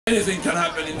Anything can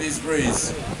happen in this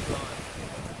breeze.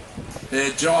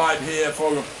 They jibe here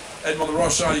for Edmond de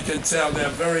Rothschild. You can tell they're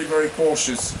very, very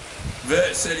cautious.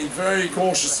 Sailing very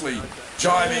cautiously,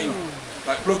 jibing.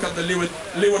 Like, look at the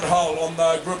leeward hull on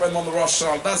the group Edmond de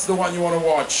Rothschild. That's the one you want to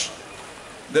watch.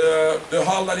 The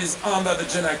hull that is under the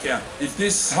gennaker. If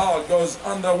this hull goes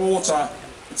underwater,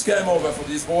 it's game over for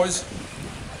these boys.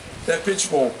 They're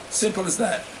pitchfork. Simple as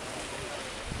that.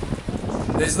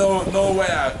 There's no way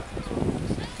out.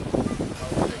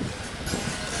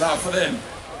 Now for them,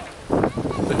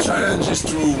 the challenge is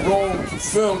to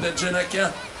furl the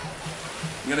gennaker.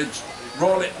 I'm going to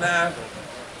roll it now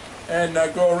and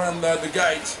go around the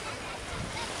gate.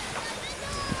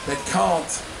 They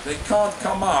can't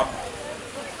come up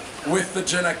with the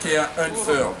gennaker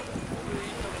unfurled.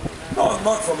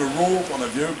 Not from a rule point of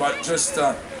view, but just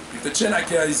if the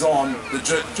gennaker is on,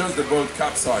 just the boat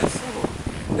capsize.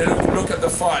 Look at the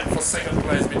fight for second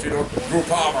place between Group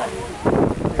Harbour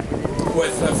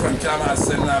with Frank Camas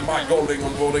and Mike Golding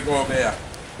on board the Corvair.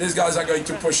 These guys are going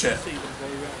to push it.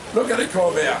 Look at the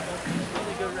Corvair.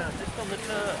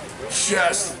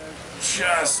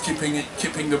 Just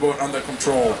keeping the boat under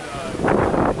control.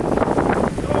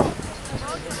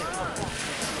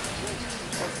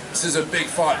 This is a big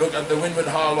fight. Look at the windward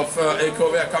hull of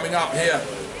Corvair coming up here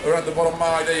around the bottom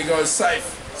mark. There you go.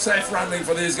 Safe landing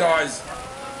for these guys.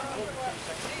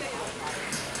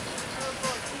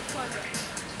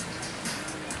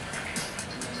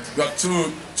 Got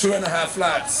two and a half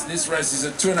laps. This race is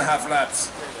at 2.5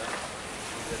 laps.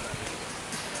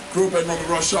 Group Edmond de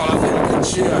Rothschild, I think we can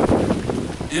cheer.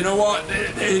 You know what?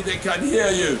 They can hear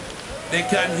you. They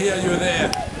can hear you there.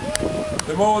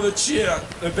 The more the cheer,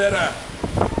 the better.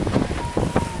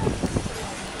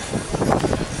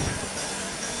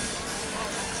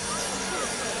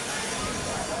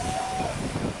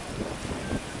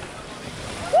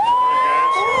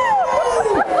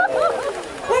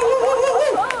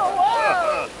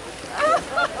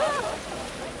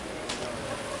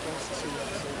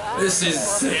 This is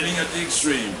sailing at the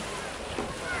extreme.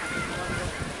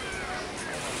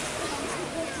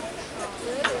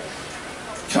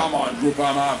 Come on, group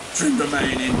arm up, trim the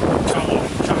main in. Come on,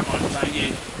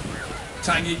 Tanguy.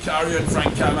 Tanguy, Carrier and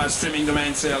Frank Camas trimming the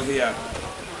mainsail here.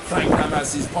 Frank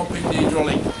Camas is pumping the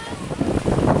hydraulic.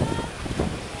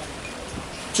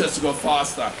 Just to go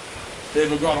faster.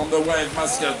 They've got on the wave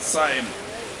musket, same.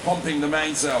 Pumping the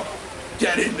mainsail.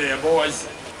 Get in there, boys.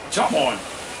 Come on.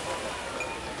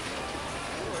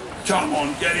 Come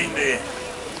on, get in there.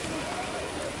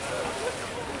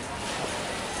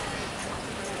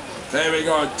 There we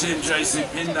go, Tim JC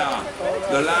Pinda,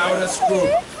 the loudest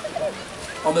group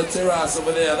on the terrace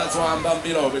over there. That's why I'm down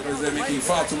below, because they're making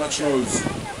far too much noise.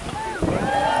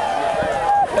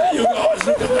 There you guys,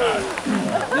 look at that.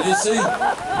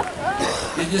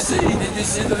 Did you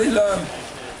see the little,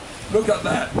 look at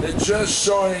that. They're just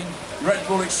showing, Red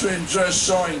Bull Extreme just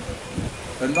showing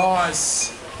a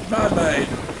nice mermaid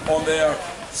on their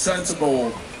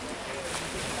sensible.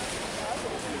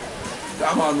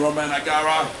 Come on, Roman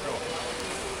Agara.